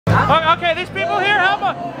Okay, these people here have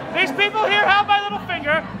my little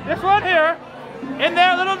finger. This one here, in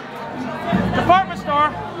their little department store.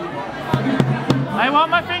 I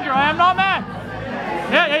want my finger. I am not mad.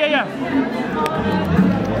 Yeah.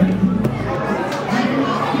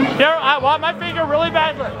 Here, I want my finger really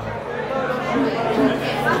badly.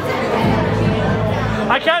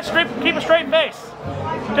 I can't keep a straight face.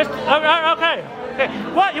 Just okay.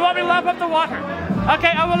 What? You want me to lap up the water?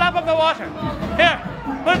 Okay, I will lap up the water. Here,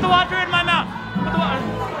 put the water in my mouth. Put the water.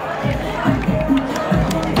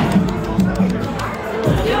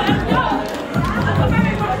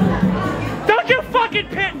 Don't you fucking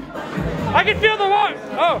pit! I can feel the water.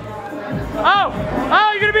 Oh,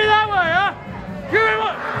 you're gonna be that way, huh?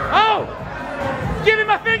 Give me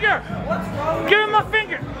my finger. Give me my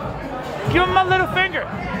finger. Give him my little finger.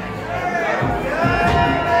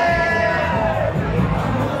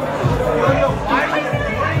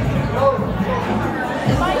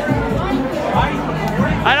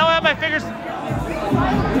 I don't have my fingers.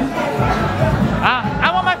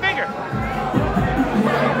 I want my finger.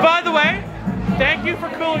 By the way, thank you for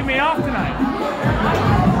cooling me off tonight.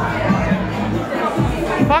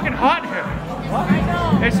 It's fucking hot here.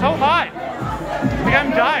 It's so hot. I think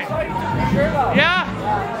I'm dying. Yeah,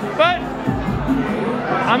 but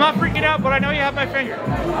I'm not freaking out, but I know you have my finger.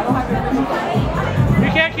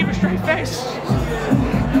 You can't keep a straight face.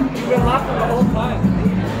 You've been laughing the whole time.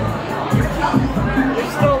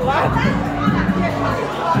 You're still laughing.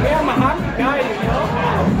 Yeah, I'm a happy guy, you know?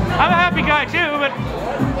 I'm a happy guy too, but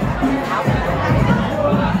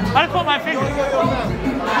I just put my finger.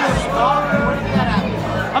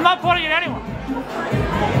 I'm not pointing at anyone.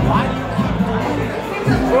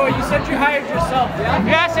 Bro, you said you hired yourself, yeah?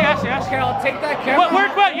 Yes. Okay, I'll take that camera.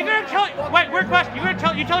 What? You're gonna tell? Wait, weird question. You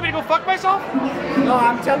telling me to go fuck myself? No,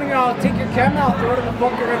 I'm telling you, I'll take your camera. I'll throw it in the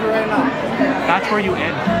fucking river right now. That's where you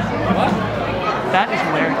end. What? That is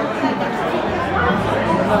where.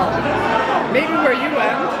 No. Maybe where you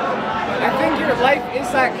end. I think your life is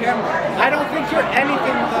that camera. I don't think you're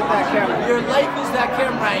anything without that camera. Your life is that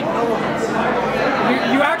camera, I know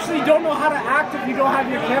it. You actually don't know how to act if you don't have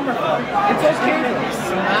your camera. It's okay.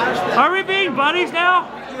 Are we being buddies now?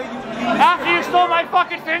 After you stole my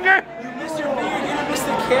fucking finger? You missed your finger, you're gonna miss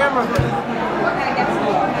the camera.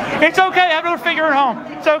 It's okay, I have no finger at home.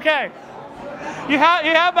 It's okay. You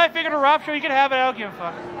have my finger to rap, sure you can have it, I don't give a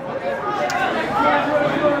fuck.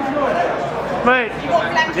 But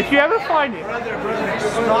if you ever find it. Brother,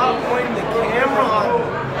 stop pointing the camera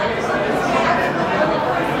on.